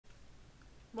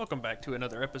welcome back to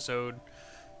another episode.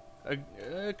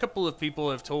 A couple of people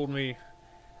have told me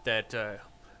that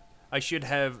I should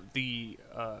have the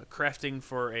crafting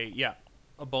for a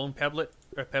bone pebblet,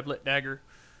 or pebblet dagger,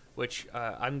 which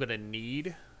I'm gonna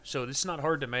need. So this is not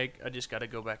hard to make. I just gotta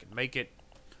go back and make it.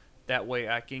 That way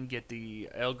I can get the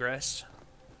eelgrass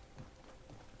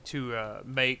to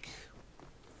make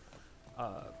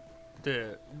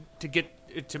to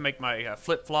make my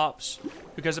flip flops,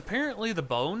 because apparently the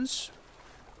bones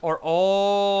are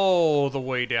all the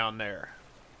way down there,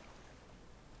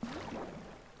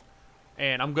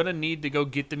 and I'm gonna need to go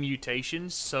get the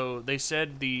mutations. So they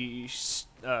said the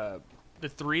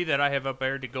 3 that I have up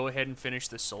there to go ahead and finish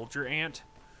the soldier ant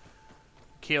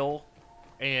kill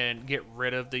and get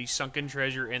rid of the sunken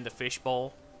treasure and the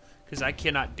fishbowl, because I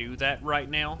cannot do that right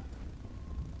now.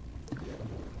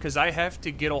 Because I have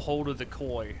to get a hold of the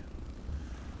koi,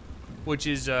 which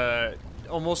is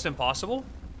almost impossible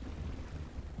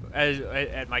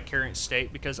at my current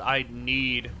state, because I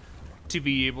need to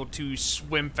be able to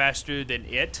swim faster than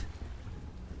it,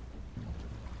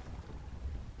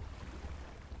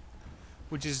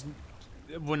 which is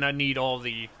when I need all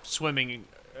the swimming,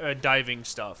 diving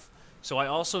stuff. So I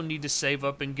also need to save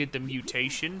up and get the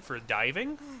mutation for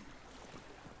diving,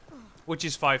 which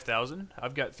is 5,000.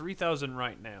 I've got 3,000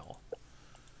 right now.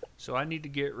 So I need to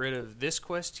get rid of this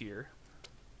quest here.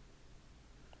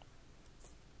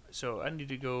 So I need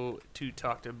to go to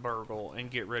talk to Burgle and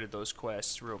get rid of those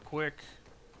quests real quick,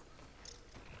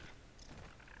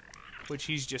 which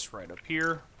he's just right up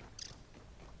here.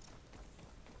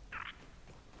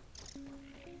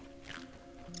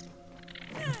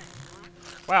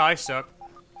 Wow, I suck.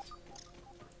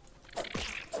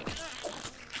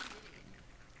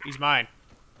 He's mine.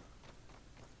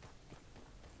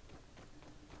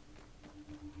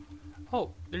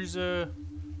 Oh, there's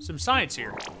some science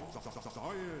here.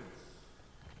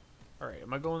 Alright,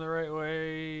 am I going the right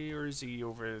way, or is he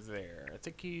over there? I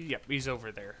think he's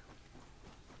over there.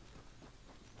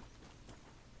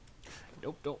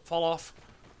 Nope, don't fall off,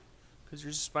 because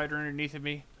there's a spider underneath of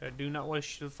me. I do not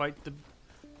wish to fight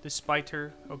the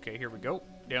spider. Okay, here we go.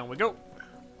 Down we go.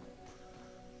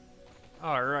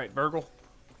 Alright, Burgle.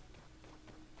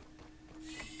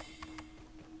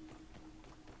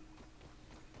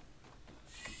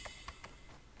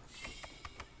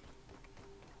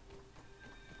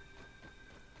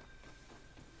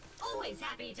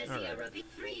 Happy to see a repeat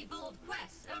 3 bold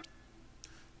quests.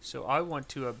 So I want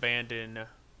to abandon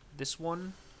this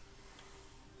one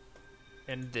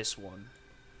and this one,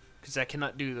 because I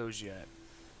cannot do those yet.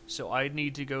 So I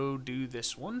need to go do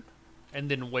this one and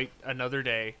then wait another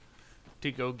day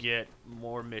to go get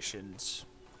more missions.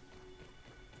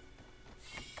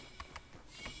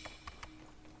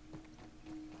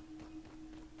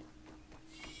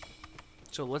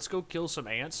 So let's go kill some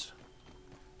ants,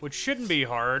 which shouldn't be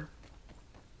hard.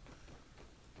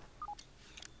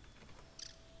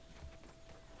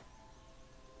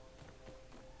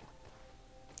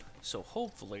 So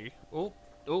hopefully, oh,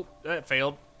 that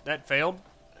failed. That failed.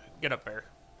 Get up there.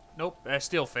 Nope, that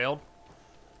still failed.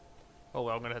 Oh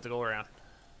well, I'm gonna have to go around.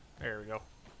 There we go.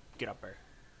 Get up there.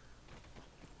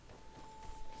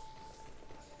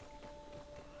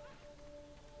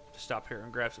 Stop here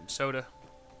and grab some soda.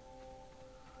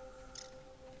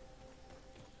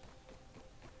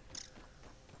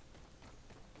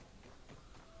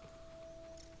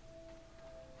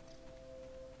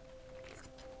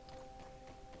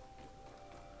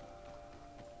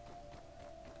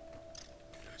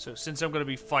 So since I'm going to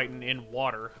be fighting in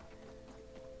water,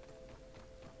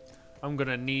 I'm going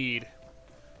to need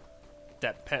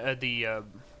that the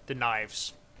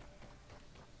knives.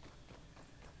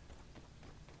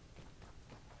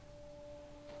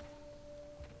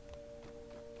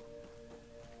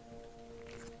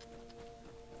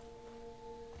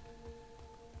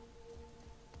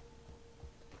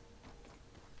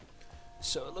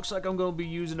 So it looks like I'm going to be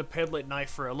using a pebblet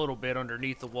knife for a little bit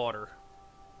underneath the water.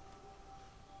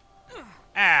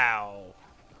 Ow!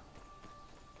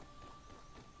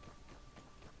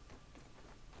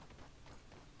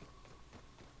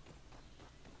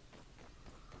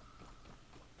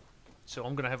 So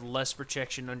I'm gonna have less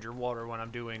protection underwater when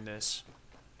I'm doing this.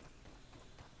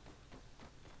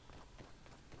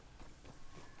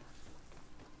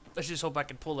 Let's just hope I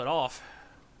can pull it off.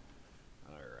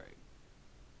 Alright.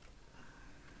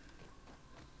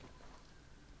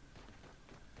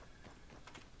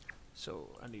 So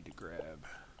I need to grab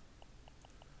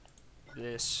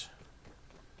this.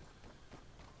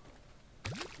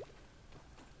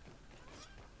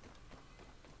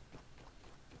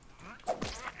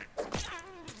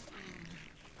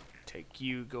 Take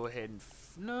you, go ahead and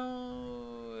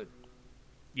No...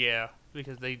 Yeah,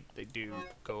 because they do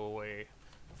go away.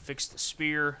 Fix the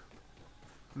spear.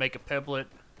 Make a pebblet.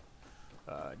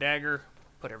 Dagger.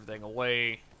 Put everything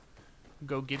away.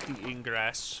 Go get the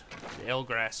ingrass. The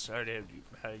elgrass. How do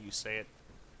you say it?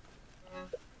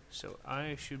 So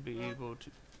I should be able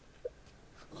to...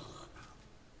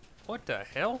 What the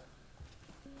hell?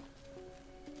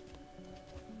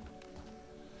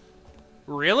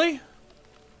 Really?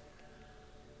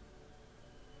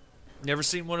 Never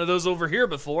seen one of those over here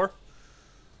before.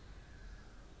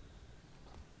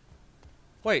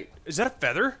 Wait, is that a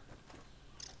feather?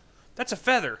 That's a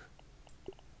feather.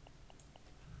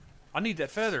 I need that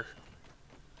feather.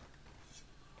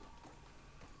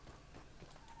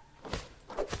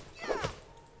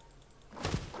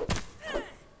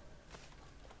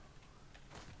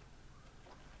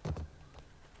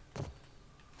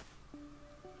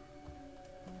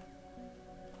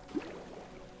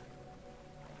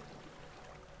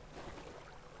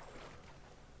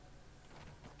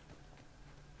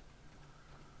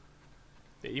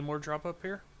 Any more drop up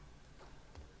here?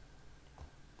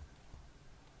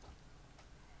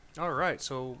 Alright,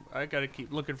 so I gotta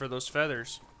keep looking for those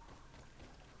feathers.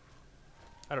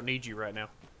 I don't need you right now.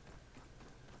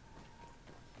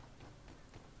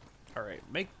 Alright,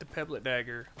 make the Pebblet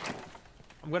dagger.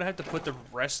 I'm gonna have to put the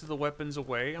rest of the weapons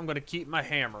away. I'm gonna keep my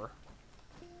hammer.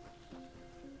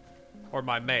 Or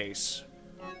my mace.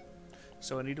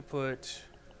 So I need to put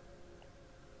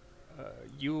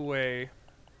you away.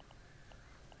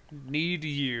 Need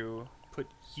you. Put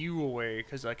you away,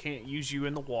 because I can't use you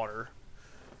in the water.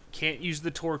 Can't use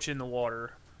the torch in the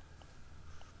water.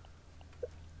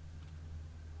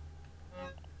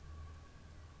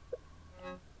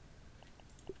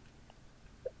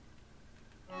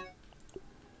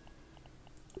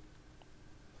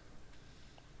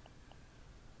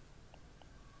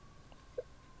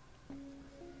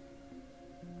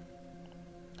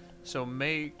 So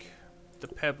make the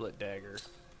Pebblet dagger.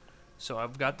 So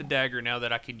I've got the dagger now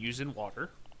that I can use in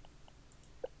water.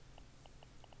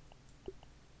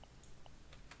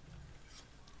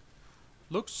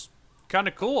 Looks kind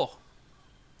of cool.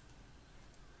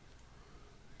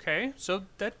 Okay, so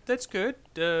that's good.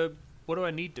 What do I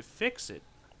need to fix it?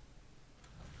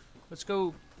 Let's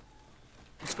go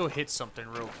hit something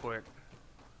real quick.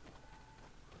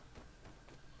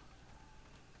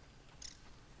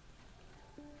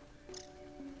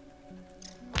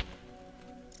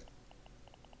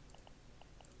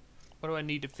 What do I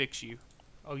need to fix you?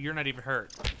 Oh, you're not even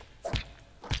hurt.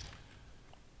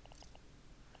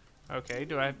 Okay,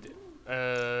 do I have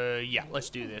to... yeah,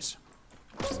 let's do this.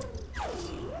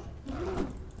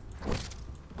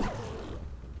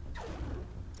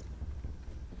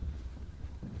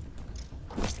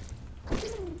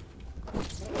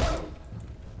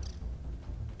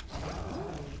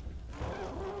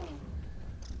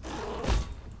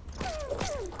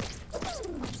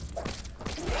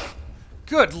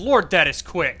 Good lord, that is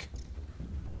quick.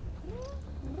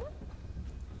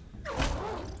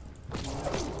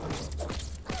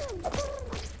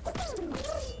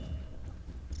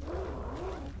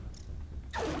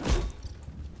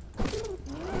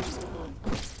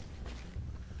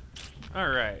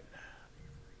 Alright.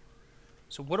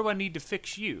 So what do I need to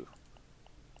fix you?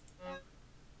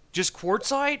 Just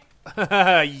quartzite?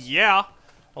 Yeah.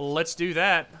 Well, let's do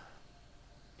that.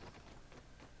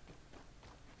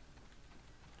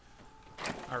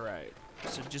 Alright,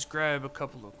 so just grab a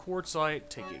couple of quartzite,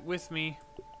 take it with me.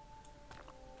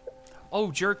 Oh,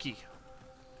 jerky.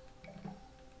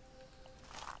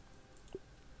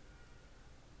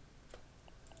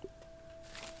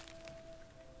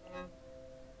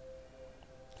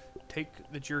 Take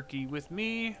the jerky with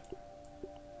me,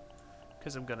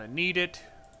 because I'm gonna need it.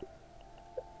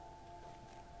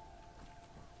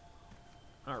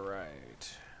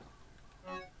 Alright.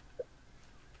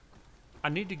 I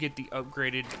need to get the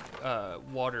upgraded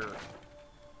water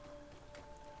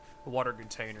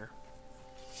container.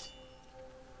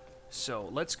 So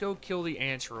let's go kill the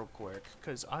ants real quick,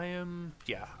 because I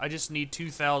just need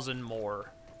 2,000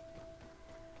 more.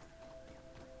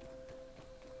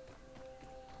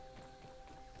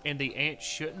 And the ants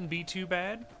shouldn't be too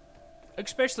bad,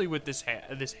 especially with this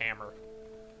hammer.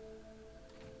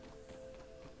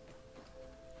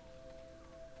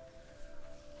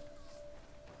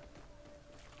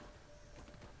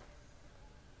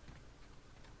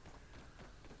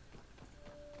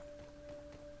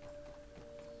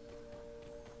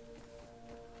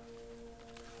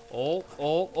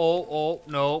 Oh,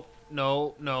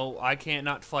 no, I can't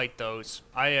not fight those.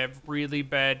 I have really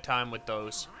bad time with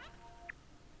those.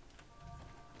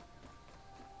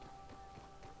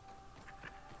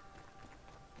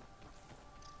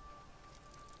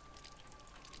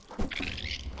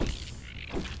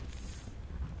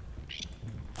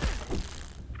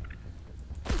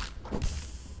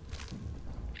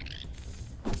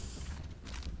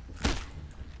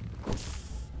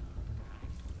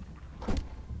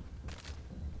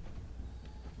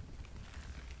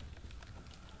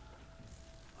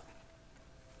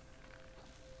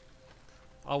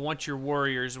 I want your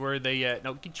warriors. Where are they at?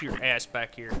 No, get your ass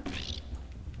back here.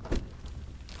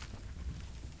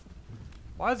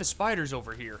 Why are the spiders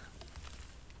over here?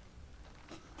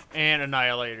 And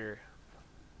Annihilator.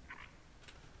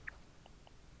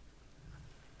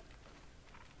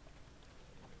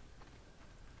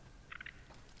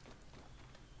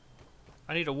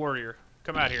 I need a warrior.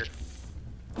 Come out here.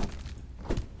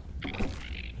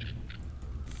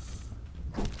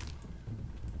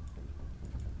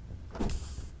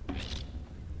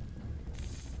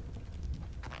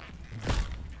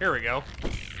 Here we go.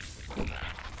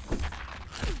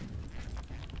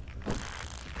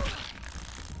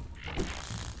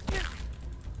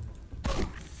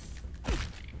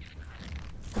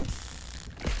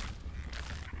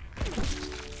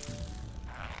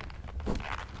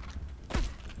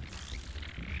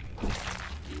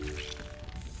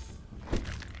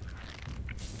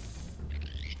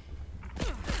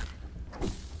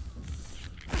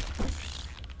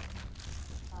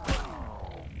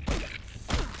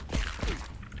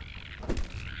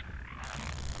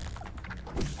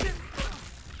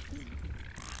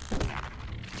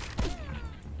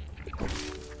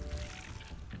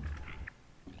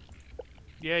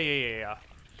 Yeah.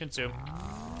 Consume.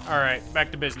 Alright,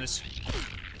 back to business.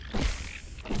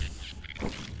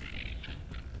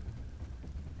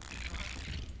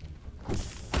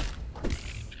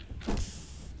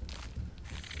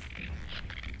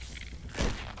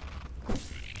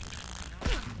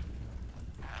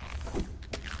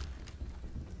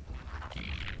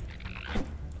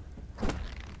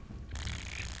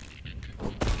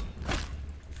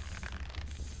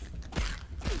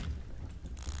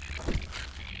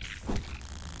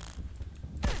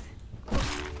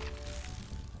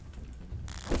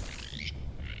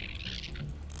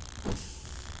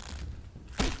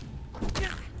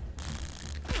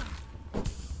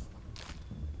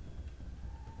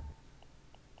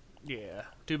 Yeah,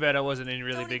 too bad I wasn't in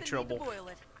really big trouble.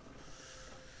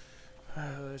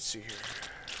 Let's see here.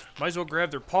 Might as well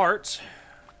grab their parts.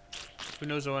 Who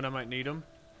knows when I might need them.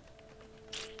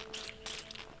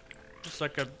 Looks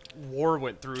like a war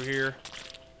went through here.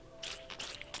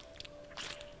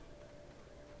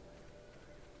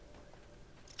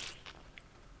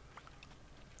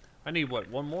 I need what,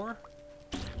 one more?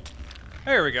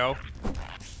 There we go.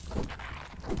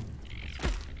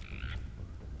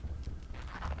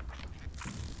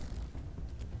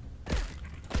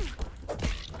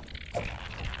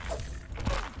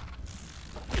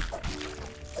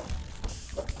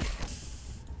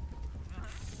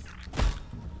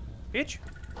 Bitch.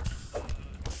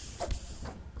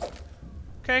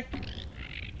 Okay.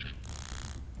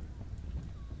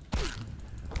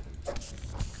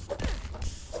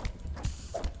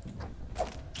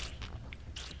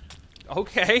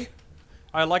 Okay.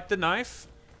 I like the knife.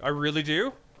 I really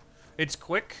do. It's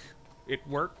quick. It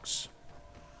works.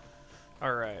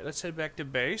 Alright, let's head back to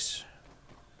base.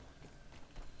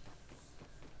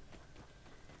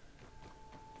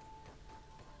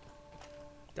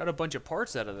 Got a bunch of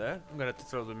parts out of that. I'm gonna have to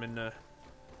throw them in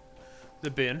the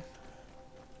bin.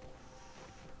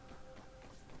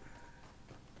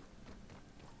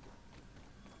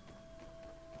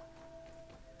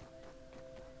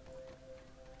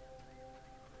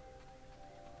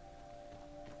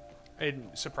 And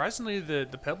surprisingly, the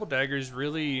Pebble Dagger is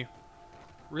really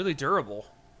durable.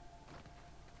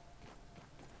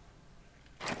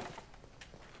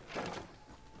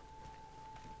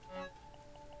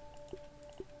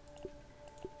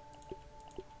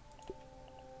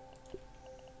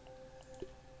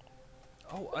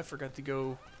 Oh, I forgot to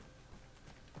go.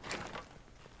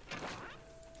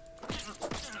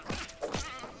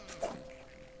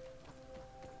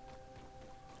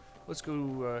 Let's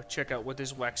go check out what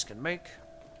this wax can make.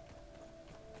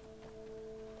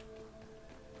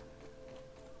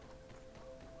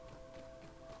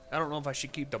 I don't know if I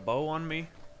should keep the bow on me,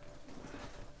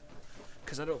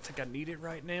 because I don't think I need it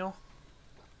right now.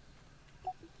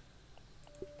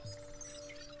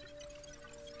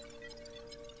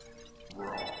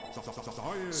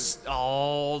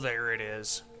 Oh, there it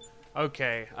is.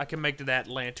 Okay, I can make that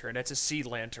lantern. That's a sea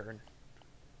lantern.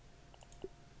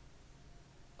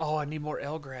 Oh, I need more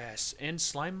Elgrass and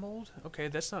slime mold? Okay,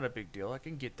 that's not a big deal. I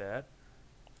can get that.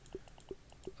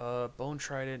 Bone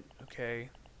trident. Okay.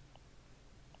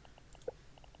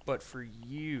 But for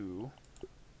you,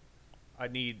 I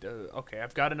need... okay,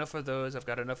 I've got enough of those. I've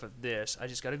got enough of this. I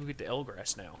just gotta go get the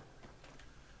Elgrass now.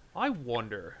 I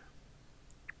wonder...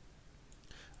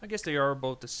 I guess they are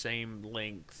both the same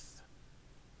length.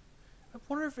 I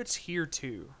wonder if it's here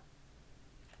too.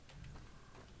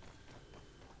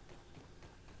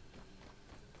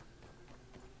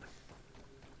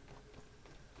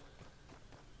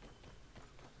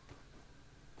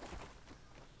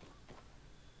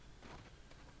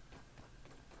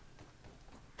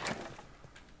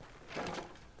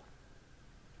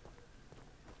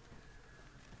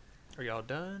 Are y'all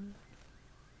done?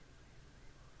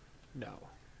 No.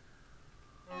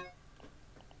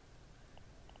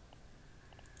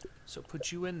 So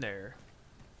put you in there.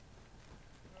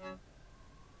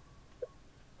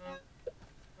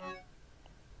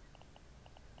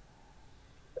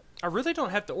 I really don't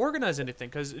have to organize anything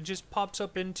because it just pops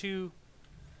up into...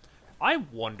 I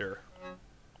wonder.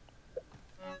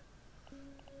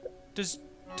 Does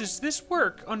this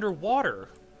work underwater?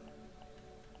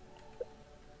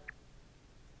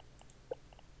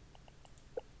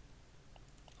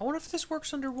 I wonder if this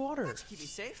works underwater. Let's keep you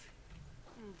safe.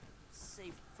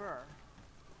 Safer.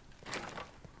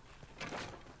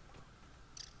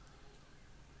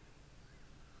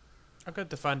 I'll have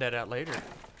to find that out later.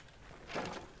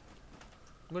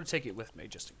 I'm going to take it with me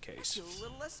just in case. Feel a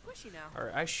little less squishy now.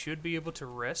 Alright, I should be able to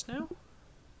rest now?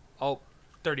 Oh,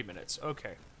 30 minutes.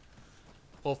 Okay.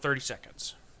 Well, 30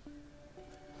 seconds.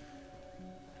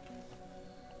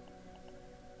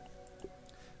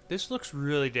 This looks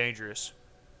really dangerous.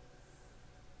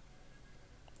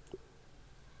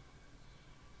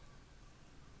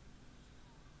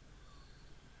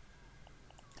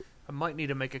 I might need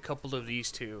to make a couple of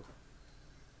these too.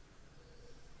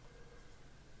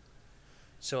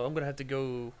 So I'm going to have to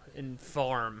go and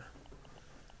farm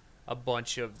a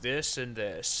bunch of this and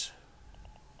this.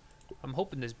 I'm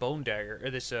hoping this bone dagger, or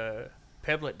this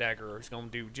pebblet dagger is going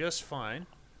to do just fine.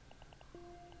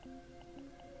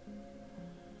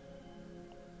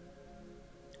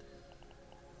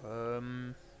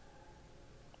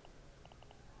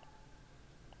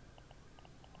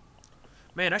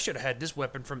 Man, I should have had this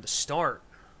weapon from the start.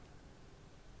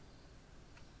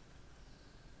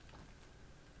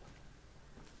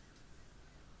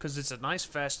 Because it's a nice,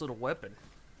 fast little weapon.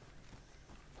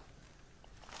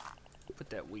 Put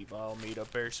that weevil meat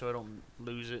up there so I don't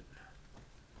lose it.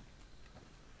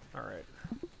 Alright.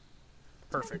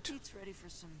 Perfect. Ready for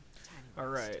some tiny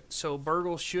Alright, so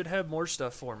Burgle should have more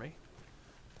stuff for me.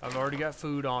 I've already got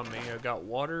food on me. I've got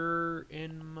water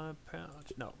in my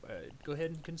pouch. No, go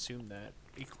ahead and consume that.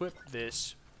 Equip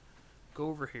this. Go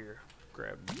over here.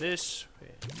 Grab this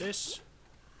and this.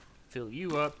 Fill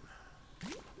you up.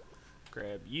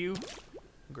 Grab you.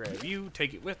 Grab you.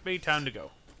 Take it with me. Time to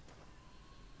go.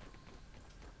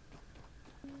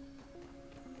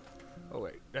 Oh,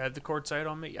 wait. I have the quartzite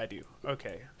on me? I do.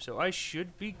 Okay. So I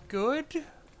should be good.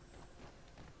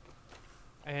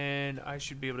 And I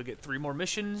should be able to get 3 more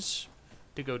missions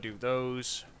to go do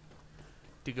those.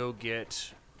 To go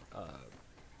get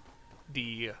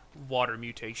the water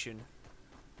mutation.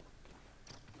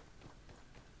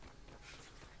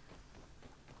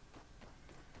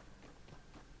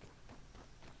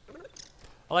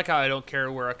 I like how I don't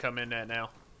care where I come in at now.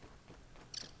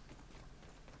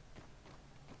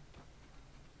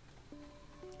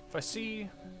 If I see...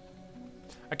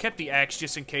 I kept the axe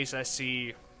just in case I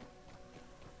see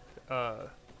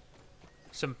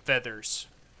some feathers.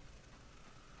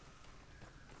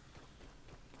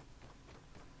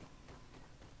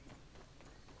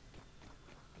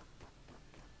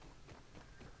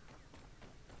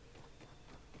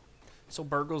 So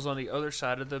Burgle's on the other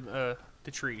side of the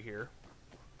tree here.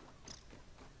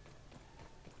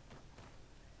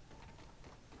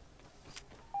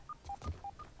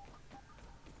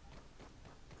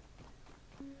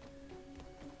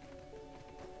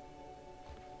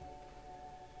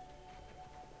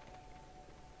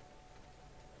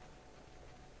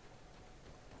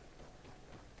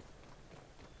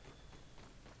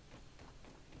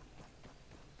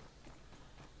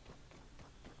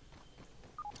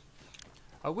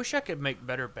 I wish I could make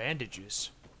better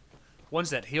bandages. Ones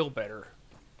that heal better.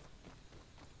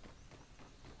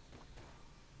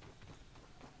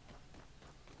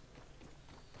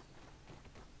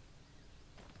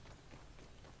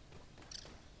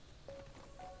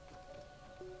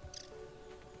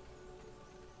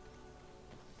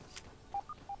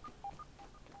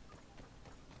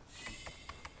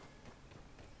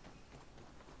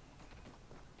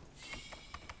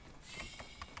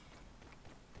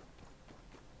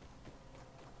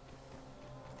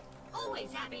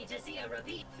 Always happy to see a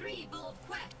repeat 3 bold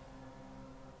quest.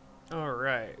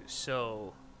 Alright,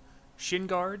 so shin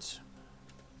guards,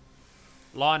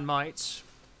 lawn mites,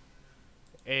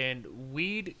 and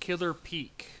weed killer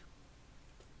peak.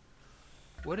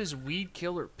 What is weed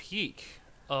killer peak?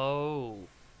 Oh.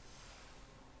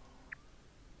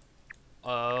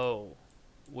 Oh.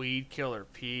 Weed killer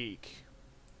peak.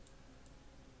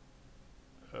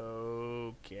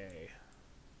 Okay.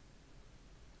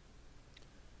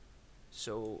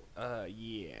 So,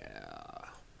 yeah.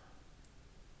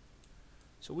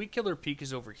 So Weed Killer Peak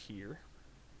is over here.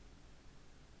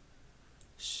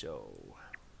 So,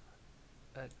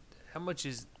 How much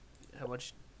is... How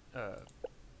much... How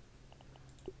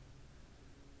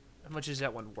much is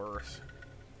that one worth?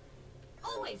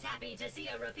 Always happy to see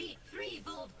a repeat 3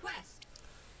 bold quest.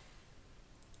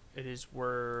 It is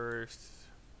worth...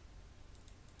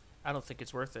 I don't think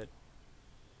it's worth it.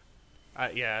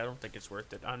 Yeah, I don't think it's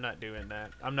worth it. I'm not doing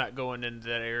that. I'm not going into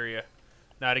that area.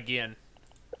 Not again.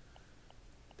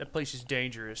 That place is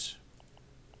dangerous.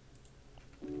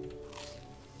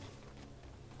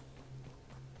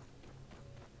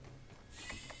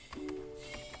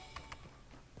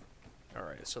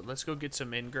 Alright, so let's go get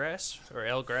some ingrass, or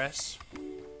elgrass.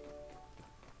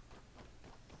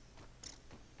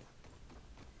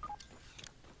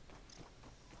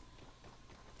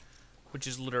 Which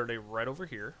is literally right over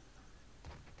here.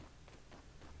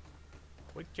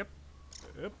 Wait, yep.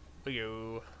 Up we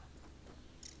go.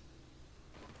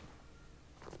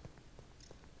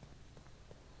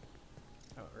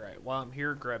 Alright, while I'm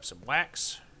here, grab some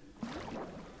wax.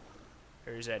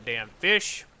 There's that damn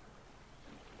fish.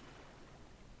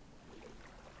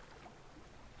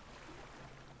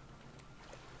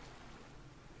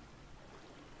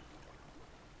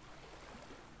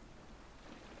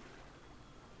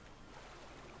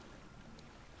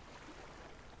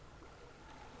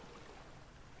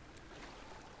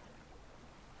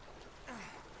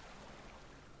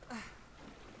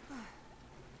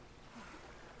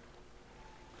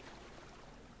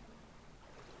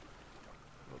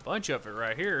 Bunch of it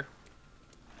right here.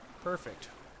 Perfect.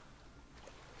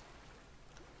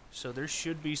 So there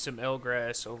should be some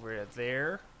elgrass over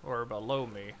there or below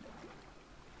me.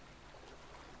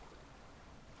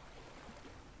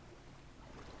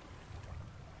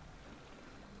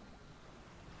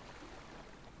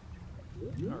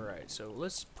 Alright, so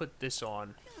let's put this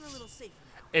on. A little safer.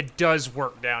 It does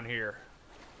work down here.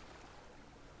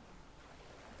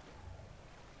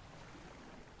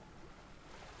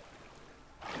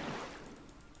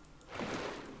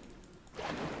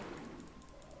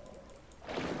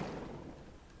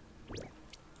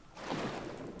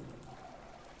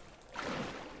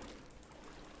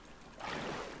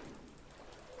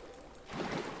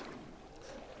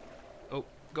 Oh,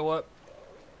 go up.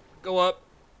 Go up.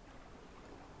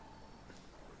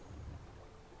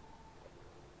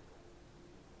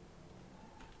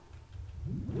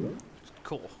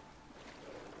 Cool.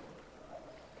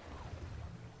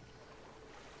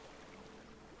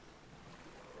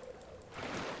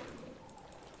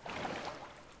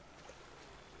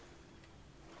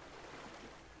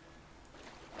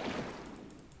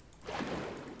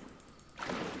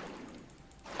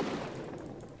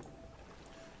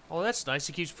 Oh, that's nice.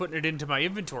 He keeps putting it into my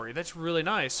inventory. That's really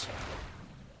nice.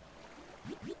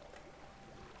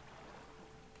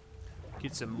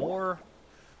 Get some more.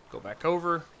 Go back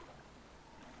over.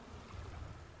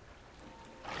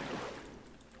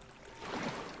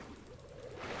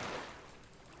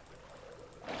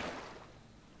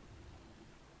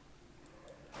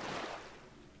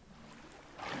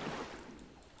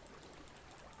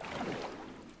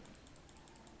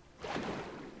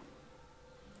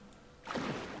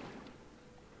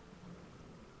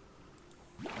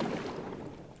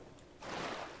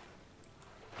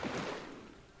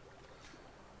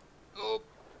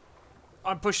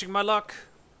 I'm pushing my luck.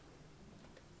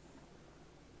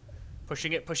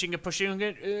 Pushing it, pushing it, pushing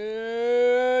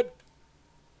it.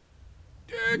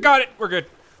 Got it. We're good.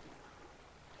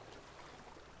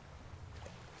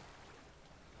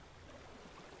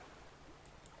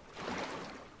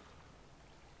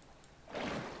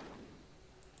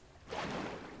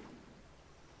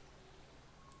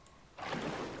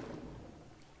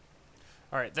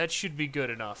 Alright, that should be good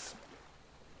enough.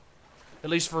 At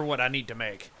least for what I need to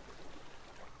make.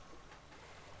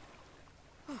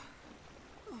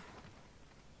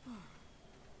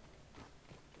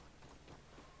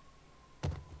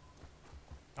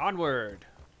 Onward.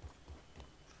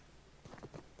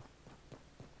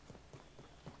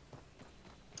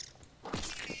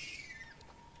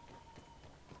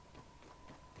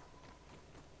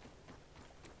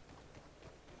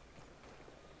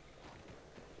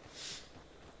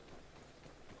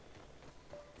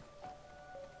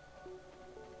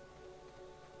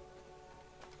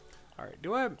 All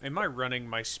right, am I running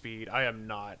my speed? I am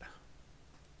not.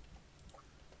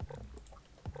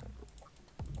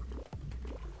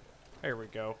 There we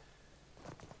go.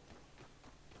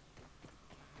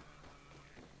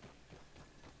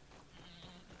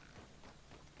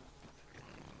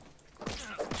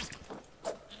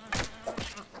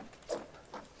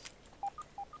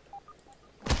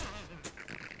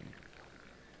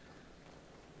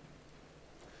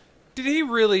 Did he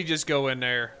really just go in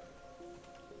there?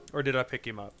 Or did I pick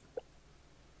him up?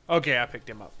 Okay, I picked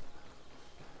him up.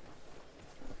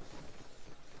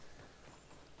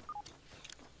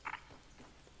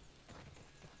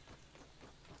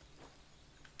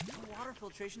 No water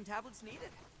filtration tablets needed.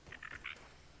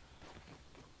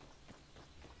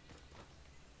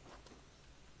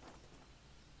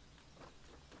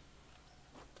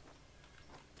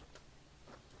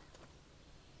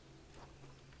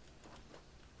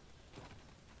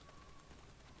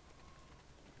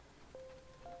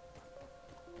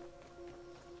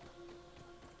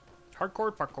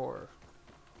 Hardcore parkour.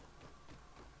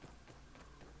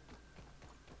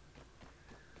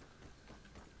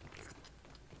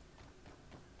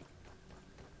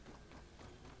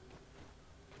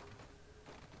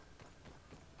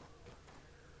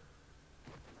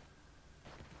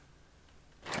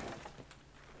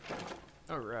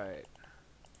 All right.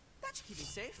 That should keep me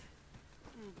safe.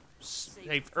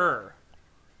 Safer.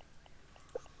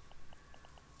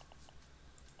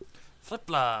 Flip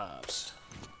flops.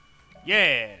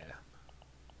 Yeah.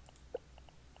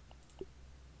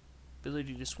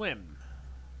 Ability to swim.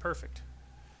 Perfect.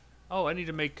 Oh, I need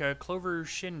to make clover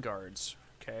shin guards.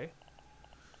 Okay.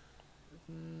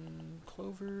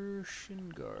 Clover shin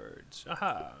guards.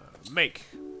 Aha. Make.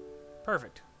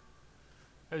 Perfect.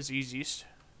 That was the easiest.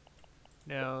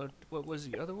 Now, what was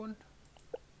the other one?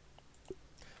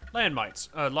 Land mites.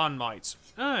 Lawn mites.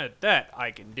 That I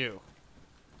can do.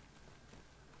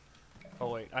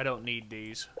 Oh wait, I don't need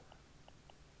these.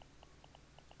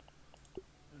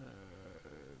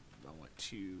 I want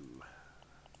to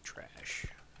trash.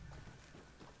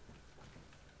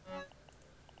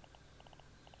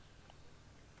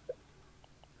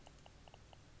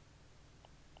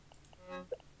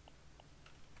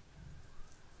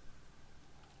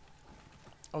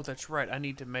 Oh, that's right. I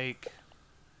need to make.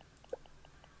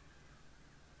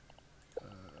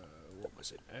 What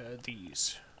was it?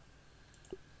 These.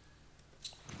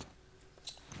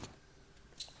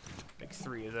 Make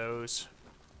 3 of those.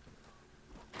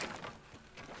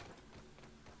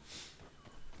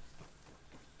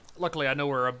 Luckily, I know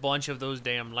where a bunch of those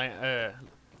damn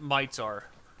mites are.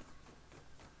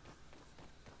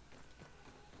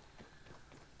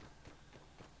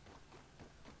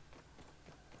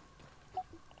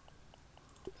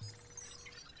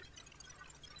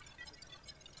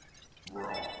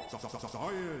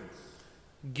 Science.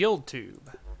 Gill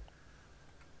tube.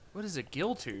 What is a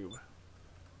gill tube?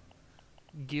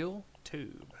 Gill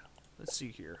tube. Let's see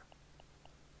here.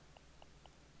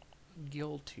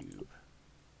 Gill tube.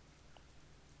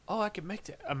 Oh, I can make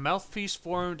that. A mouthpiece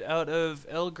formed out of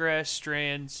eelgrass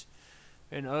strands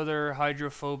and other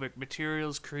hydrophobic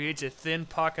materials creates a thin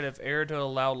pocket of air to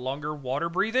allow longer water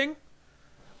breathing?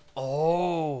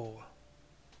 Oh.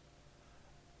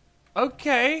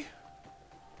 Okay.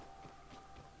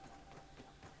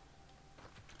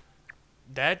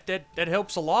 That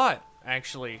helps a lot,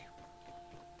 actually.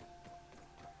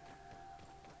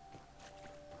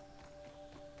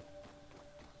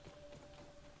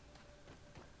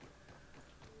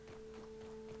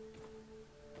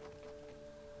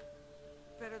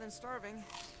 Better than starving,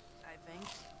 I think.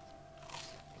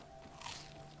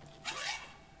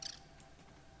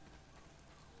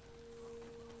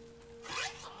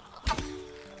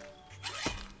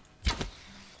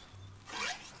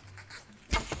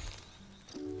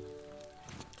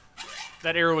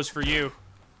 That arrow was for you.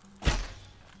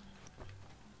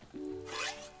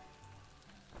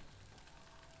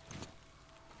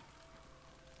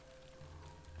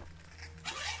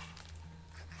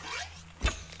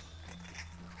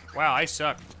 Wow, I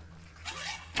suck.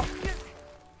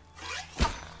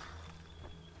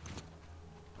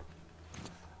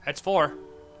 That's 4.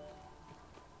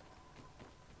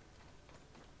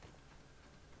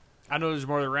 I know there's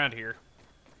more around here.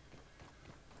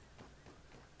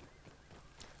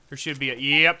 There should be a...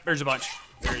 Yep, there's a bunch.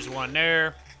 There's one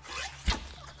there.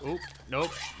 Oop,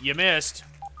 nope, you missed.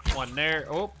 One there.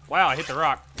 Oh, wow, I hit the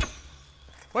rock.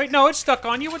 Wait, no, it's stuck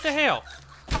on you. What the hell?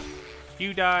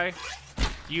 You die.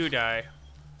 You die.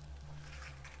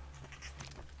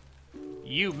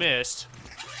 You missed.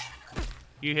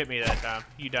 You hit me that time.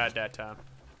 You died that time.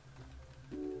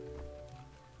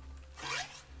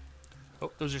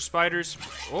 Oh, those are spiders.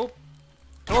 Oh,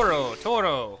 Toro,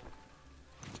 Toro.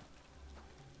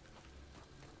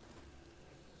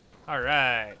 All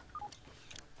right.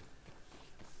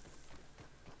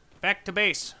 Back to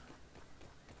base.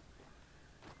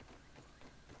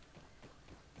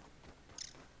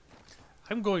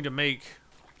 I'm going to make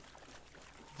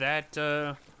that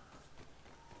that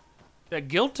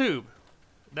gill tube.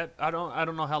 That I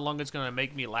don't know how long it's going to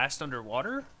make me last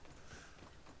underwater,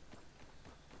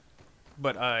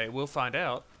 but I will find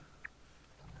out.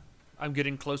 I'm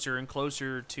getting closer and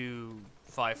closer to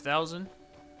 5,000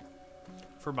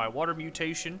 for my water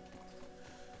mutation.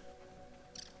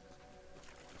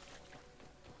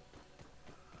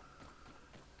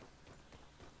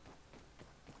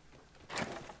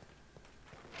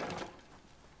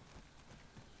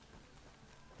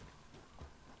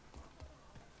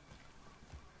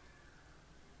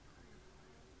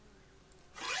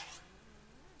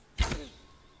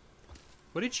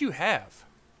 What did you have?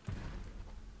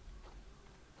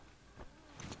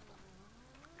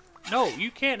 No,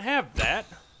 you can't have that.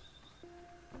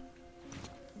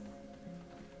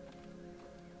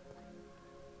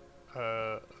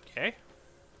 Okay.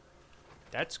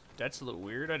 That's a little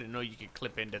weird. I didn't know you could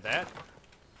clip into that.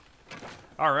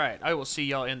 Alright, I will see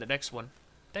y'all in the next one.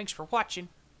 Thanks for watching.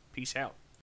 Peace out.